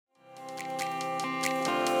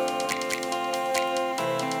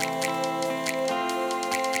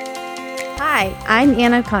Hi, I'm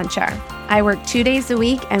Anna Conchar. I work 2 days a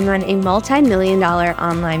week and run a multi-million-dollar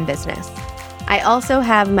online business. I also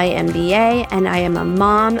have my MBA, and I am a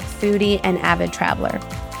mom, foodie, and avid traveler.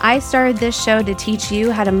 I started this show to teach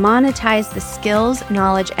you how to monetize the skills,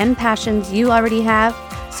 knowledge, and passions you already have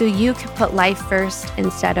so you can put life first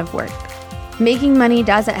instead of work. Making money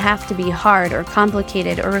doesn't have to be hard or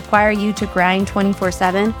complicated or require you to grind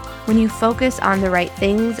 24/7 when you focus on the right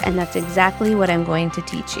things, and that's exactly what I'm going to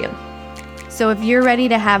teach you. So if you're ready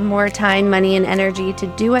to have more time, money, and energy to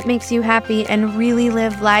do what makes you happy and really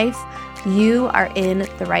live life, you are in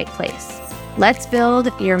the right place. Let's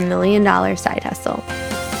build your $1 million side hustle.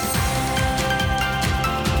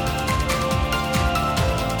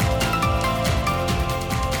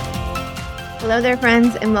 Hello there,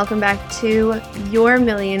 friends, and welcome back to your $1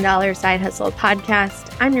 Million Side Hustle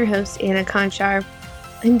podcast. I'm your host, Anna Conchar,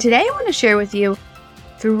 and today I want to share with you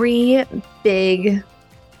 3 big,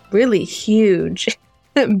 really huge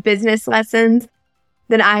business lessons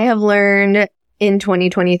that I have learned in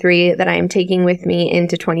 2023 that I am taking with me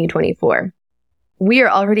into 2024. We are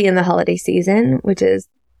already in the holiday season, which is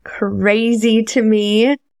crazy to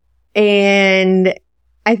me. And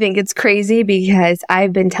I think it's crazy because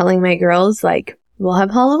I've been telling my girls, like, we'll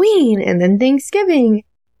have Halloween and then Thanksgiving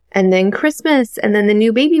and then Christmas and then the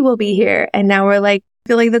new baby will be here. And now we're like, I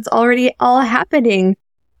feel like that's already all happening.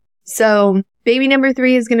 So baby number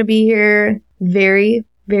 3 is going to be here very,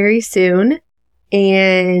 very soon.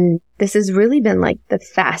 And this has really been like the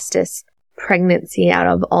fastest pregnancy out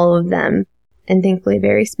of all of them. And thankfully,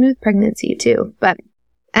 very smooth pregnancy too. But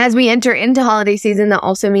as we enter into holiday season, that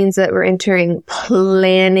also means that we're entering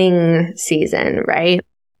planning season, right?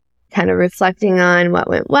 Kind of reflecting on what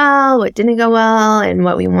went well, what didn't go well, and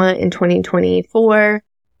what we want in 2024.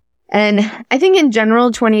 And I think in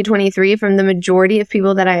general, 2023, from the majority of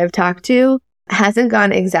people that I have talked to, hasn't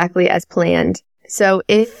gone exactly as planned. So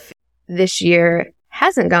if this year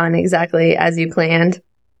hasn't gone exactly as you planned,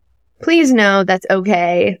 please know that's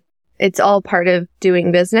okay. It's all part of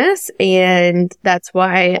doing business. And that's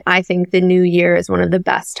why I think the new year is one of the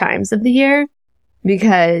best times of the year,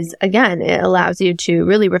 because again, it allows you to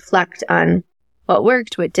really reflect on what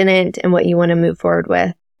worked, what didn't, and what you want to move forward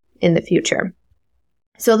with in the future.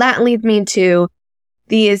 So that leads me to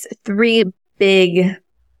these 3 big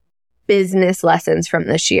business lessons from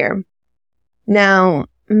this year. Now,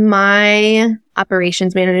 my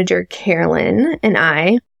operations manager, Carolyn,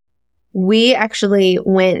 and we actually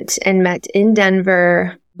went and met in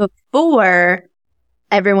Denver before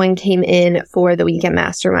everyone came in for the weekend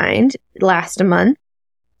mastermind last month.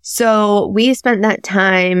 So we spent that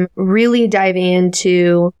time really diving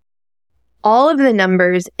into all of the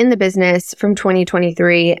numbers in the business from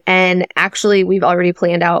 2023. And actually, we've already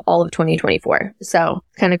planned out all of 2024. So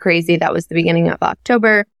kind of crazy. That was the beginning of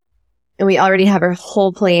October. And we already have our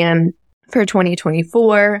whole plan for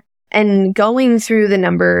 2024. And going through the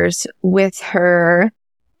numbers with her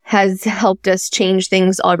has helped us change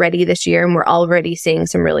things already this year. And we're already seeing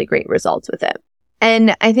some really great results with it.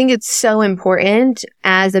 And I think it's so important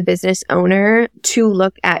as a business owner to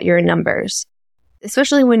look at your numbers.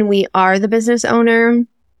 Especially when we are the business owner,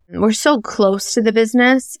 we're so close to the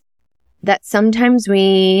business that sometimes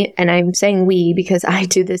we, and I'm saying we because I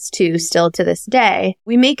do this too still to this day,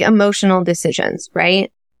 we make emotional decisions,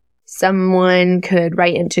 right? Someone could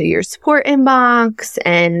write into your support inbox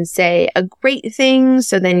and say a great thing,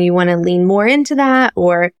 so then you want to lean more into that,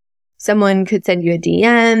 or someone could send you a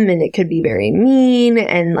DM and it could be very mean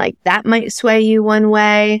and like that might sway you one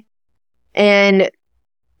way. And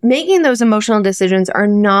making those emotional decisions are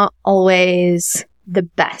not always the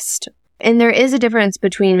best. And there is a difference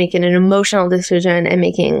between making an emotional decision and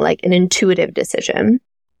making like an intuitive decision.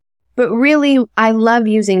 But really, I love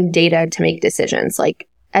using data to make decisions, like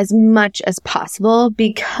as much as possible,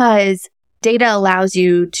 because data allows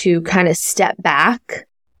you to kind of step back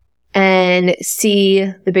and see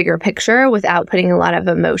the bigger picture without putting a lot of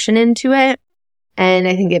emotion into it. And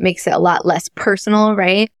I think it makes it a lot less personal,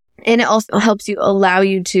 right? And it also helps you allow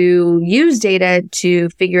you to use data to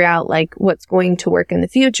figure out like what's going to work in the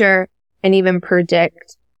future and even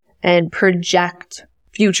predict and project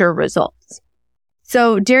future results.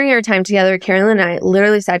 So during our time together, Carolyn and I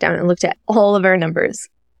literally sat down and looked at all of our numbers.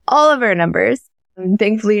 And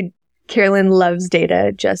thankfully, Carolyn loves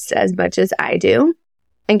data just as much as I do.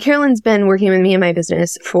 And Carolyn's been working with me in my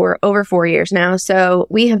business for over 4 years now. So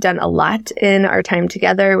we have done a lot in our time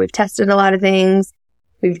together. We've tested a lot of things.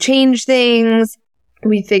 We've changed things.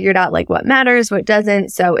 We figured out like what matters, what doesn't.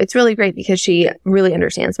 So it's really great because she really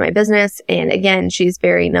understands my business. And again, she's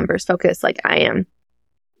very numbers focused like I am.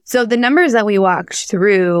 So the numbers that we walked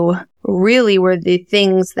through really were the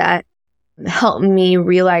things that helped me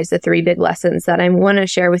realize the 3 big lessons that I want to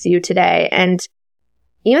share with you today. And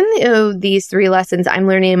even though these 3 lessons I'm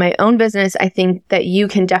learning in my own business, I think that you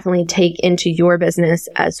can definitely take into your business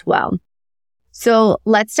as well. So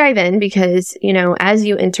let's dive in because, as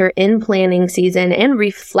you enter in planning season and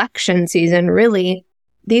reflection season, really,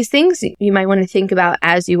 these things you might want to think about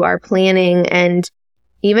as you are planning and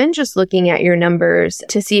even just looking at your numbers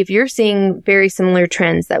to see if you're seeing very similar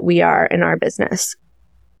trends that we are in our business.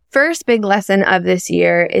 First big lesson of this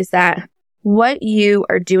year is that what you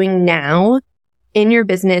are doing now in your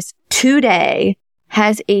business today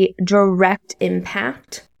has a direct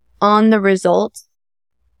impact on the results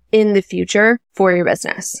in the future for your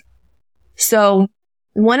business. So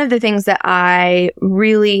one of the things that I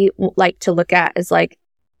really like to look at is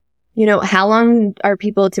how long are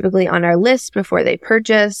people typically on our list before they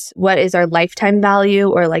purchase? What is our lifetime value,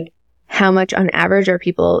 or how much on average are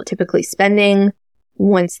people typically spending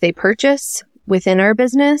once they purchase within our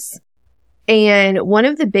business? And one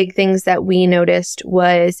of the big things that we noticed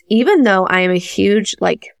was, even though I am a huge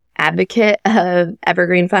advocate of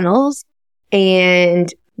evergreen funnels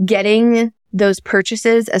and getting those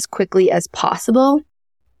purchases as quickly as possible,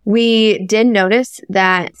 we did notice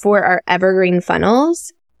that for our evergreen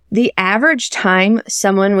funnels, the average time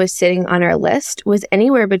someone was sitting on our list was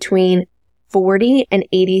anywhere between 40 and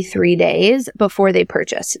 83 days before they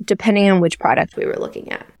purchased, depending on which product we were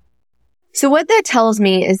looking at. So what that tells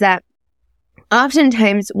me is that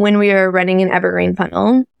oftentimes when we are running an evergreen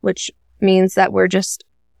funnel, which means that we're just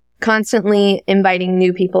constantly inviting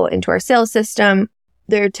new people into our sales system,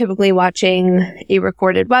 they're typically watching a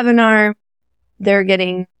recorded webinar, they're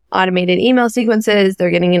getting automated email sequences,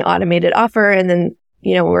 they're getting an automated offer, and then,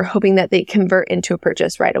 we're hoping that they convert into a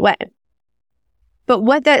purchase right away. But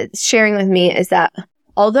what that's sharing with me is that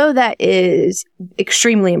although that is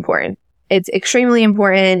extremely important, it's extremely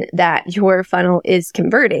important that your funnel is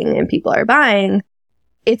converting and people are buying.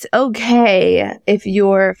 It's okay if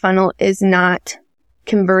your funnel is not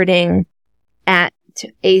converting at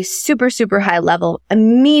a super, super high level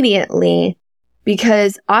immediately,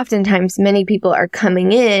 because oftentimes many people are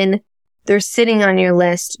coming in, they're sitting on your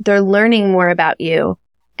list, they're learning more about you,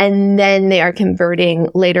 and then they are converting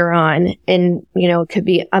later on. And, it could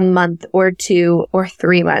be a month or 2 or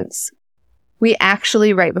 3 months. We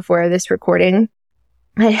actually, right before this recording,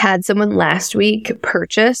 I had someone last week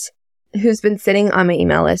purchase who's been sitting on my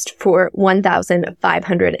email list for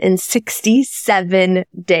 1,567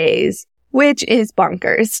 days, which is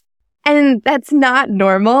bonkers. And that's not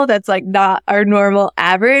normal. That's not our normal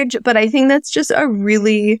average. But I think that's just a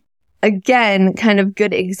really, again, kind of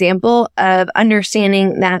good example of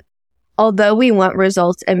understanding that although we want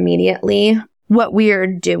results immediately, what we are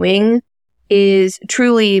doing is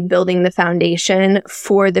truly building the foundation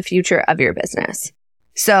for the future of your business.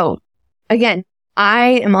 So again,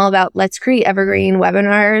 I am all about let's create evergreen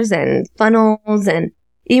webinars and funnels and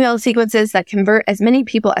email sequences that convert as many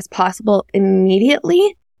people as possible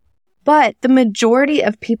immediately. But the majority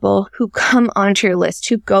of people who come onto your list,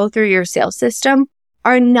 who go through your sales system,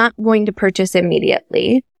 are not going to purchase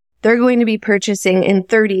immediately. They're going to be purchasing in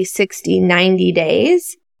 30, 60, 90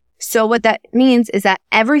 days. So what that means is that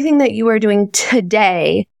everything that you are doing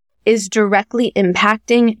today is directly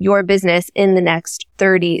impacting your business in the next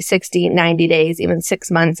 30, 60, 90 days, even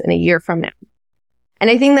 6 months and a year from now.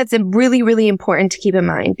 And I think that's really, really important to keep in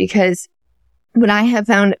mind, because what I have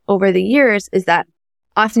found over the years is that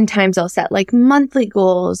oftentimes I'll set monthly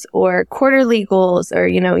goals or quarterly goals or,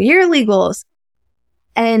 yearly goals.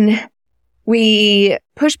 And we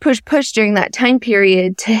push during that time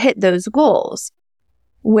period to hit those goals,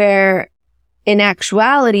 where in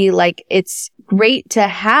actuality, it's great to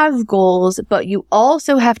have goals, but you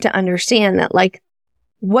also have to understand that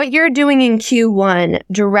what you're doing in Q1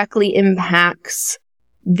 directly impacts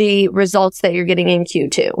the results that you're getting in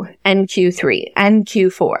Q2 and Q3 and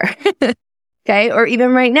Q4. Okay. Or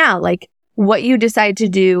even right now, what you decide to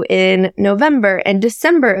do in November and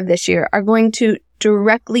December of this year are going to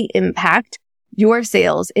directly impact your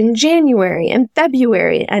sales in January and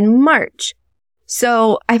February and March.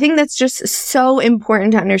 So I think that's just so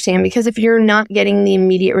important to understand, because if you're not getting the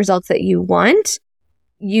immediate results that you want,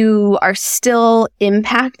 you are still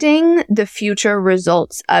impacting the future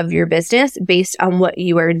results of your business based on what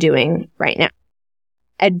you are doing right now.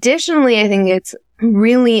 Additionally, I think it's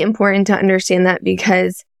really important to understand that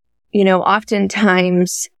because,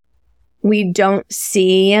 oftentimes we don't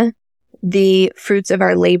see the fruits of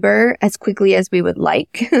our labor as quickly as we would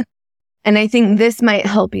like. And I think this might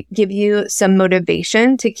help give you some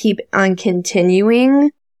motivation to keep on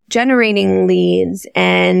continuing generating leads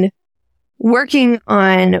and working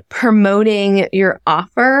on promoting your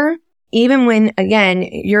offer even when, again,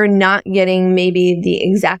 you're not getting maybe the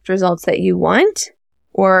exact results that you want,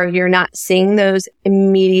 or you're not seeing those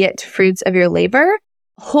immediate fruits of your labor,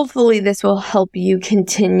 hopefully this will help you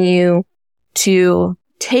continue to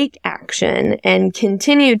take action and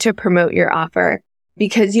continue to promote your offer,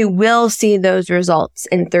 because you will see those results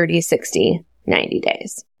in 30, 60, 90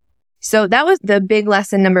 days. So that was the big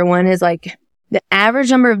lesson. Number one is like the average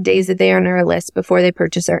number of days that they are on our list before they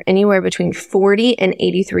purchase are anywhere between 40 and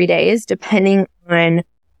 83 days, depending on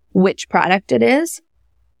which product it is.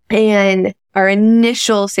 And our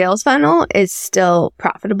initial sales funnel is still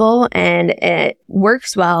profitable and it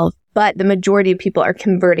works well, but the majority of people are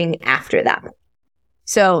converting after that.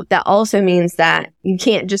 So that also means that you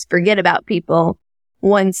can't just forget about people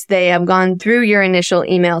once they have gone through your initial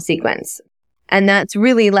email sequence. And that's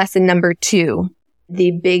really lesson number 2,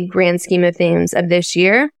 the big grand scheme of things of this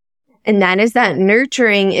year. And that is that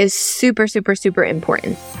nurturing is super, super, super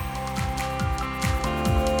important.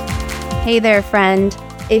 Hey there, friend.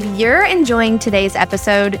 If you're enjoying today's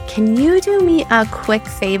episode, can you do me a quick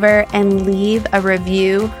favor and leave a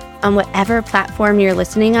review on whatever platform you're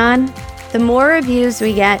listening on? The more reviews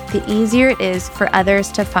we get, the easier it is for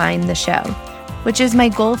others to find the show, which is my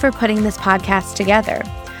goal for putting this podcast together.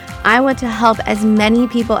 I want to help as many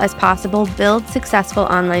people as possible build successful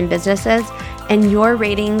online businesses, and your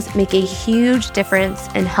ratings make a huge difference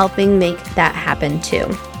in helping make that happen too.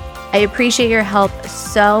 I appreciate your help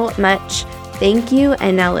so much. Thank you.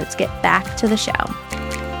 And now let's get back to the show.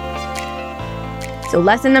 So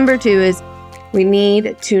lesson number 2 is we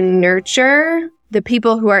need to nurture the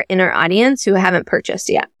people who are in our audience who haven't purchased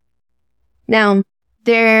yet. Now,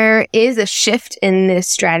 there is a shift in this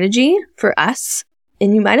strategy for us,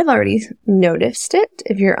 and you might have already noticed it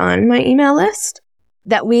if you're on my email list,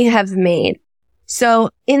 that we have made. So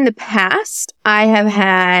in the past, I have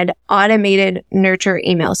had automated nurture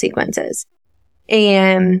email sequences,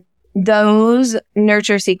 and those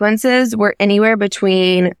nurture sequences were anywhere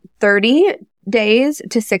between 30 days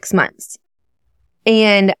to 6 months.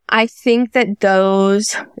 And I think that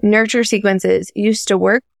those nurture sequences used to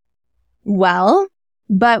work well,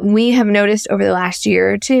 but we have noticed over the last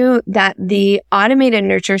year or two that the automated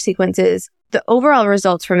nurture sequences, the overall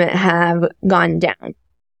results from it have gone down.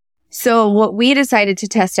 So what we decided to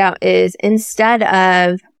test out is, instead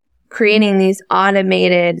of creating these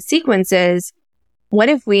automated sequences, what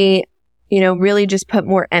if we, really just put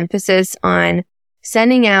more emphasis on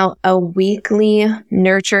sending out a weekly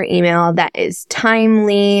nurture email that is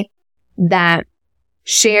timely, that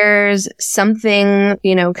shares something,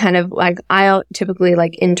 kind of like I'll typically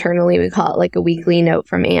internally, we call it like a weekly note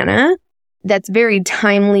from Anna, that's very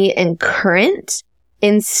timely and current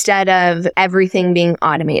instead of everything being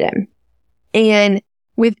automated. And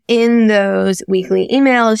within those weekly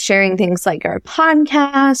emails, sharing things like our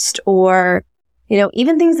podcast or,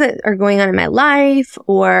 even things that are going on in my life,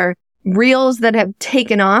 or reels that have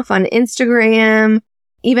taken off on Instagram,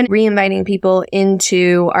 even re-inviting people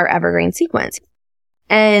into our evergreen sequence.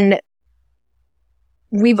 And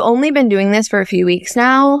we've only been doing this for a few weeks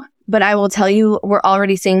now, but I will tell you, we're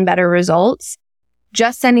already seeing better results.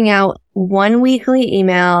 Just sending out one weekly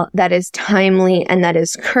email that is timely and that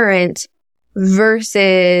is current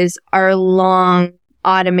versus our long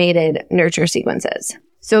automated nurture sequences.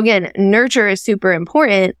 So again, nurture is super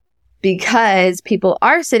important because people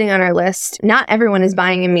are sitting on our list. Not everyone is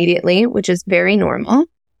buying immediately, which is very normal.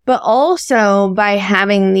 But also by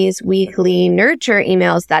having these weekly nurture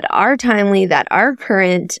emails that are timely, that are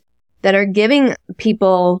current, that are giving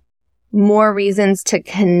people more reasons to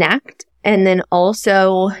connect, and then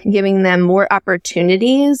also giving them more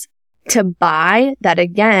opportunities to buy that,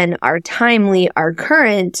 again, are timely, are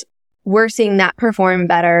current, we're seeing that perform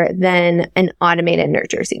better than an automated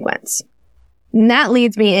nurture sequence. And that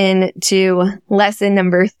leads me into lesson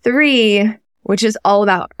number 3, which is all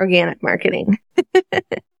about organic marketing.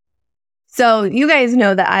 So you guys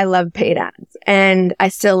know that I love paid ads, and I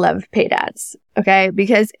still love paid ads, okay?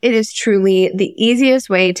 Because it is truly the easiest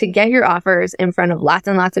way to get your offers in front of lots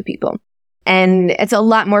and lots of people. And it's a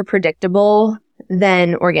lot more predictable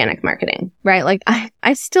than organic marketing, right? Like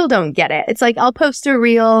I still don't get it. It's like I'll post a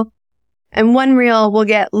reel, and one reel will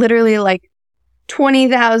get literally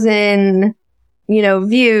 20,000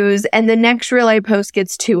 views, and the next reel I post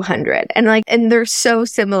gets 200. And they're so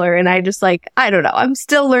similar. And I just I don't know. I'm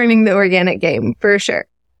still learning the organic game for sure.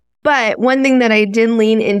 But one thing that I did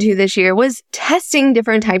lean into this year was testing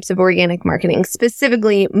different types of organic marketing,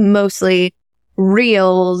 specifically mostly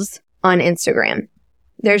reels on Instagram.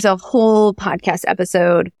 There's a whole podcast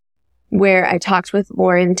episode where I talked with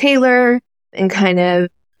Lauren Taylor and kind of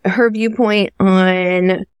her viewpoint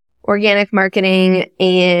on organic marketing,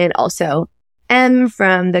 and also M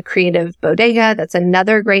from the Creative Bodega. That's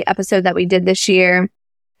another great episode that we did this year.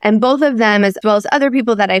 And both of them, as well as other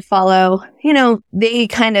people that I follow, they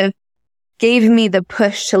kind of gave me the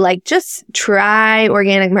push to just try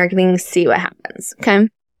organic marketing, see what happens. Okay.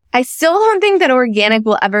 I still don't think that organic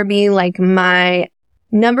will ever be my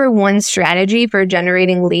number one strategy for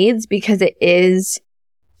generating leads because it is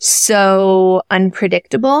so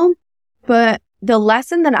unpredictable. But the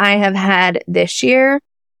lesson that I have had this year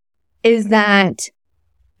is that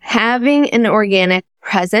having an organic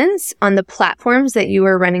presence on the platforms that you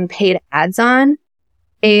are running paid ads on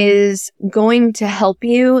is going to help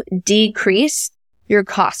you decrease your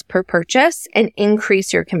cost per purchase and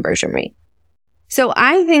increase your conversion rate. So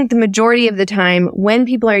I think the majority of the time when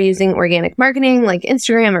people are using organic marketing like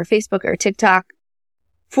Instagram or Facebook or TikTok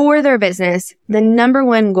for their business, the number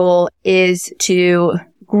one goal is to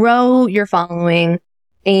grow your following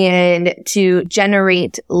and to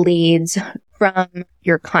generate leads from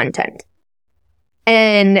your content.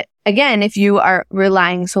 And again, if you are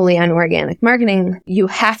relying solely on organic marketing, you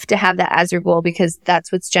have to have that as your goal because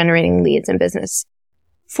that's what's generating leads in business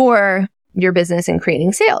for your business and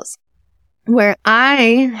creating sales. Where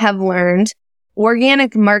I have learned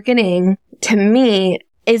organic marketing to me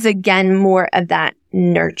is again more of that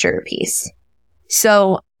nurture piece.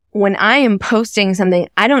 So when I am posting something,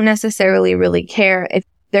 I don't necessarily really care if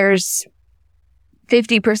there's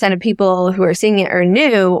 50% of people who are seeing it are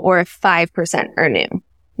new or if 5% are new.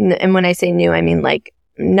 And when I say new, I mean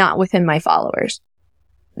not within my followers.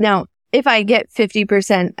 Now, if I get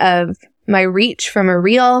 50% of my reach from a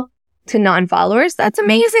reel to non-followers, that's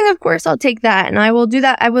amazing. Of course, I'll take that and I will do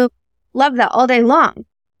that. I will love that all day long.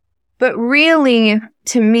 But really,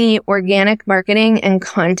 to me, organic marketing and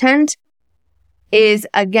content is,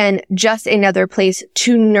 again, just another place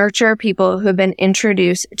to nurture people who have been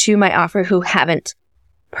introduced to my offer who haven't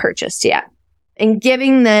purchased yet and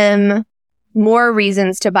giving them more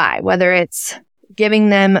reasons to buy, whether it's giving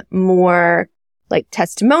them more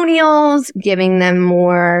testimonials, giving them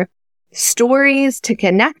more stories to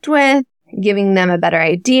connect with, giving them a better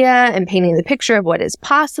idea and painting the picture of what is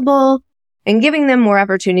possible, and giving them more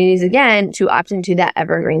opportunities again to opt into that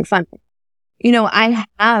evergreen funnel. I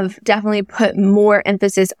have definitely put more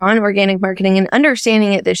emphasis on organic marketing and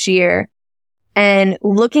understanding it this year. And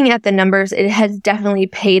looking at the numbers, it has definitely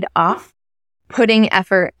paid off putting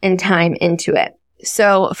effort and time into it.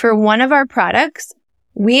 So for one of our products,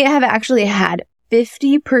 we have actually had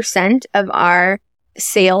 50% of our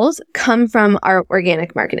sales come from our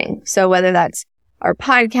organic marketing. So whether that's our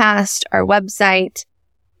podcast, our website,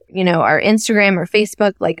 our Instagram or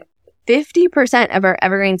Facebook, 50% of our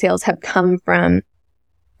evergreen sales have come from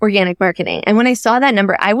organic marketing. And when I saw that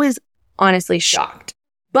number, I was honestly shocked.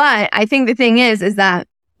 But I think the thing is that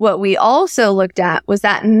what we also looked at was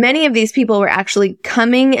that many of these people were actually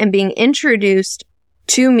coming and being introduced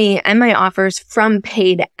to me and my offers from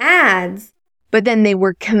paid ads, but then they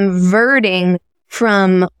were converting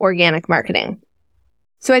from organic marketing.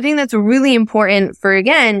 So I think that's really important for,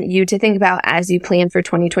 again, you to think about as you plan for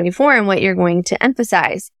 2024 and what you're going to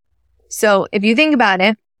emphasize. So if you think about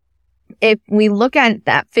it, if we look at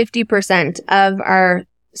that 50% of our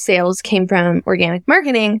sales came from organic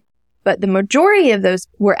marketing, but the majority of those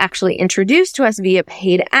were actually introduced to us via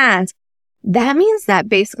paid ads, that means that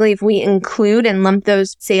basically if we include and lump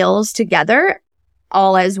those sales together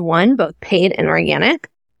all as one, both paid and organic,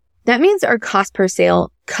 that means our cost per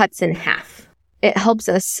sale cuts in half. It helps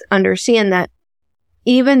us understand that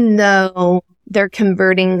even though they're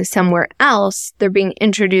converting somewhere else, they're being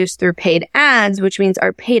introduced through paid ads, which means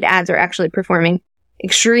our paid ads are actually performing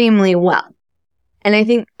extremely well. And I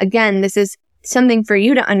think, again, this is something for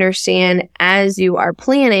you to understand as you are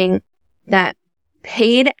planning, that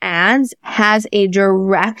paid ads has a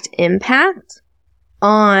direct impact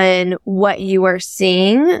on what you are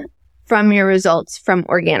seeing from your results from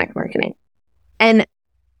organic marketing. And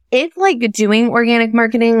if doing organic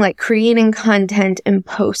marketing, creating content and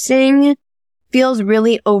posting feels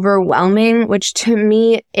really overwhelming, which to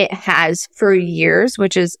me it has for years,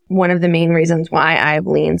 which is one of the main reasons why I've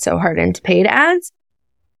leaned so hard into paid ads.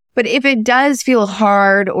 But if it does feel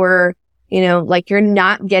hard or, you're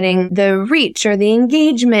not getting the reach or the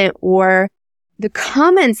engagement or the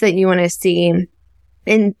comments that you want to see,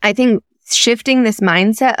 and I think shifting this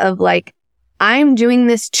mindset of I'm doing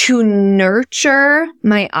this to nurture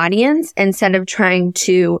my audience instead of trying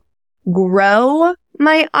to grow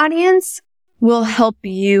my audience will help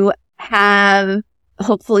you have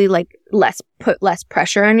hopefully put less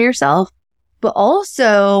pressure on yourself, but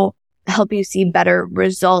also help you see better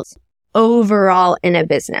results overall in a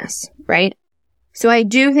business, right? So I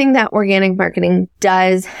do think that organic marketing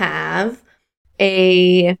does have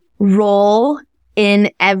a role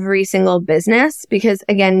in every single business because,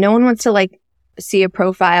 again, no one wants to like see a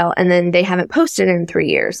profile and then they haven't posted in 3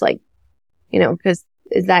 years. Like, because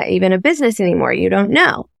is that even a business anymore? You don't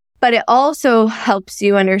know. But it also helps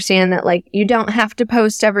you understand that like you don't have to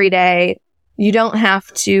post every day. You don't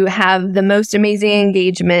have to have the most amazing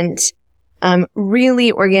engagement.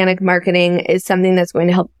 Really, organic marketing is something that's going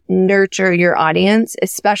to help nurture your audience,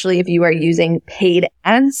 especially if you are using paid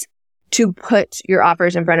ads to put your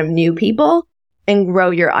offers in front of new people and grow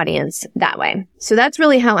your audience that way. So that's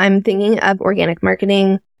really how I'm thinking of organic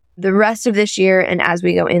marketing the rest of this year. And as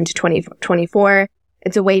we go into 2024,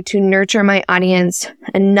 it's a way to nurture my audience,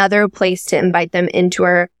 another place to invite them into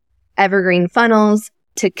our evergreen funnels,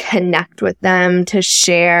 to connect with them, to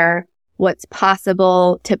share what's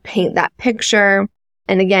possible, to paint that picture.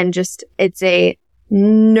 And again, it's a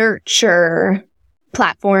nurture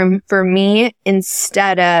platform for me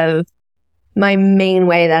instead of my main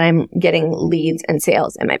way that I'm getting leads and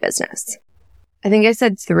sales in my business. I think I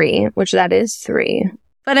said 3, which that is 3,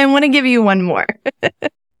 but I want to give you one more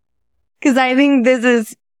because I think this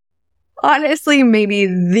is honestly maybe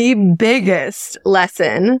the biggest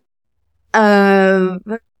lesson of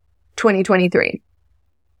 2023.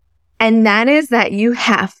 And that is that you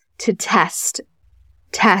have to test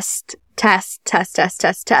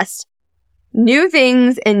new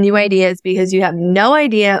things and new ideas because you have no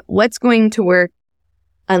idea what's going to work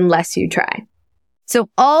unless you try. So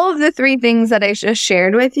all of the 3 things that I just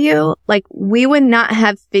shared with you, like we would not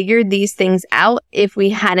have figured these things out if we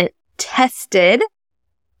hadn't tested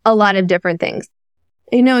a lot of different things.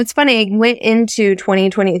 It's funny. I went into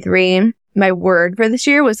 2023. My word for this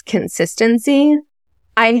year was consistency.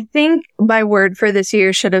 I think my word for this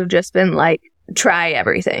year should have just been like, try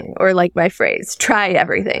everything, or like my phrase, try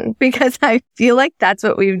everything, because I feel like that's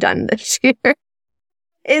what we've done this year.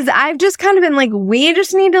 Is I've just kind of been like, we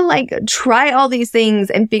just need to like try all these things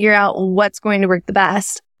and figure out what's going to work the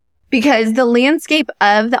best. Because the landscape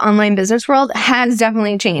of the online business world has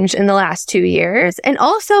definitely changed in the last 2 years. And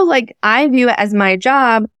also like I view it as my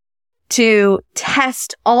job to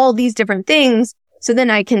test all these different things so then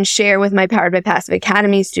I can share with my Powered by Passive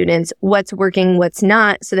Academy students what's working, what's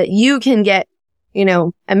not, so that you can get,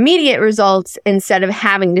 immediate results instead of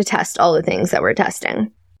having to test all the things that we're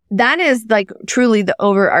testing. That is like truly the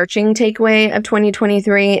overarching takeaway of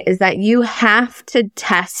 2023 is that you have to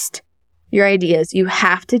test your ideas. You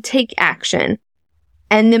have to take action.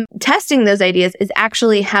 And then testing those ideas is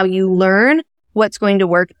actually how you learn what's going to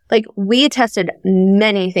work. Like we tested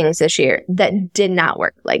many things this year that did not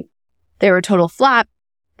work. Like they were a total flop.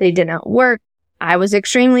 They did not work. I was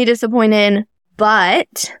extremely disappointed,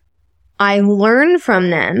 but I learned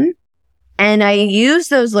from them and I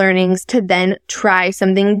used those learnings to then try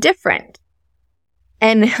something different.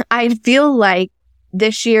 And I feel like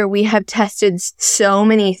this year we have tested so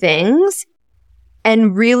many things.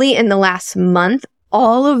 And really in the last month,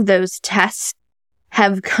 all of those tests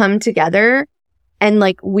have come together. And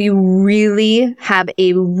like we really have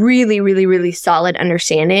a really, really, really solid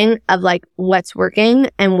understanding of like what's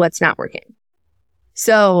working and what's not working.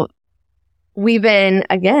 So we've been,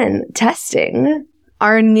 again, testing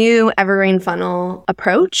our new evergreen funnel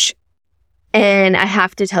approach. And I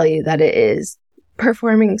have to tell you that it is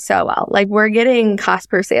performing so well. Like we're getting cost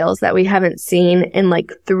per sales that we haven't seen in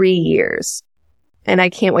like 3 years. And I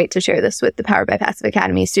can't wait to share this with the Powered by Passive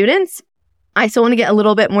Academy students. I still want to get a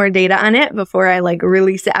little bit more data on it before I like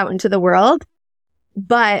release it out into the world.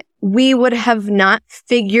 But we would have not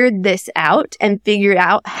figured this out and figured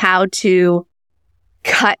out how to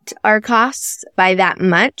cut our costs by that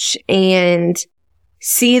much and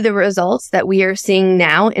see the results that we are seeing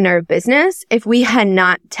now in our business if we had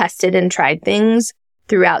not tested and tried things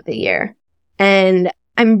throughout the year. And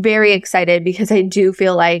I'm very excited because I do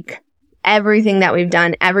feel like everything that we've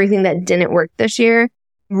done, everything that didn't work this year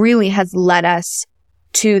really has led us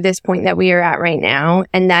to this point that we are at right now.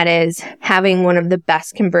 And that is having one of the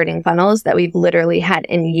best converting funnels that we've literally had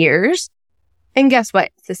in years. And guess what?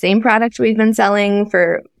 It's the same product we've been selling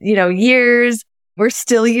for, years. We're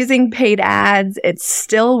still using paid ads. It's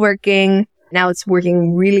still working. Now it's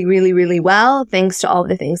working really, really, really well, thanks to all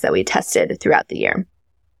the things that we tested throughout the year.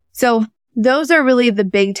 So those are really the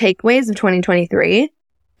big takeaways of 2023.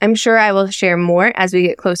 I'm sure I will share more as we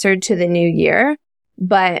get closer to the new year.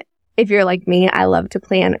 But if you're like me, I love to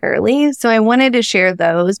plan early. So I wanted to share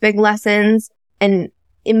those big lessons and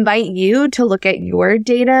invite you to look at your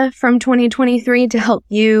data from 2023 to help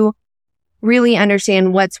you really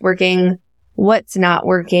understand what's working, what's not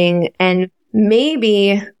working, and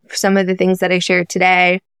maybe some of the things that I shared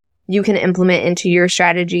today, you can implement into your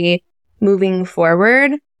strategy moving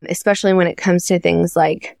forward, especially when it comes to things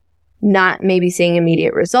like not maybe seeing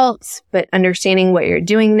immediate results, but understanding what you're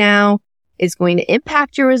doing now is going to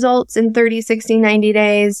impact your results in 30, 60, 90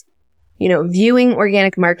 days. Viewing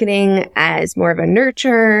organic marketing as more of a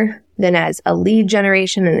nurture than as a lead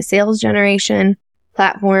generation and a sales generation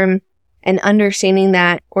platform, and understanding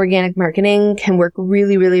that organic marketing can work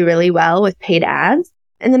really, really, really well with paid ads.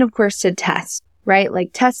 And then, of course, to test, right?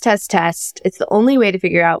 Like test. It's the only way to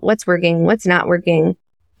figure out what's working, what's not working.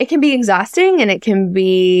 It can be exhausting and it can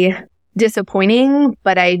be disappointing,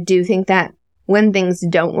 but I do think that when things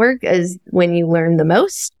don't work is when you learn the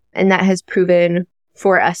most. And that has proven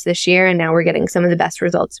for us this year. And now we're getting some of the best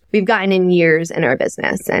results we've gotten in years in our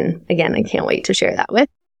business. And again, I can't wait to share that with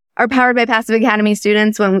our Powered by Passive Academy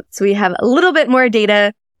students once we have a little bit more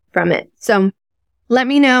data from it. So let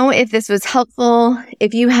me know if this was helpful.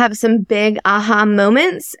 If you have some big aha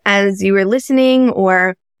moments as you were listening,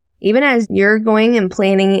 or even as you're going and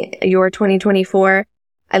planning your 2024,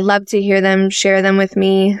 I'd love to hear them, share them with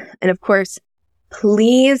me. And of course,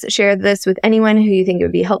 please share this with anyone who you think it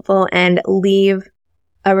would be helpful and leave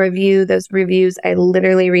a review. Those reviews, I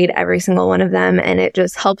literally read every single one of them, and it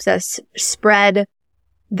just helps us spread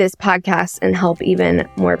this podcast and help even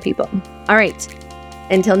more people. All right.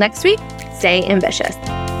 Until next week, stay ambitious.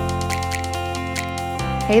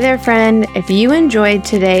 Hey there, friend. If you enjoyed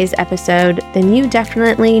today's episode, then you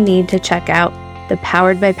definitely need to check out the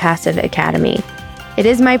Powered by Passive Academy. It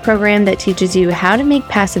is my program that teaches you how to make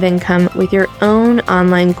passive income with your own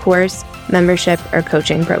online course, membership, or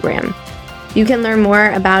coaching program. You can learn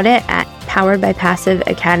more about it at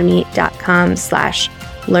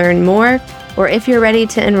poweredbypassiveacademy.com/learn more. Or if you're ready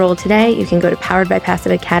to enroll today, you can go to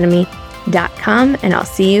poweredbypassiveacademy.com and I'll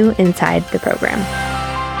see you inside the program.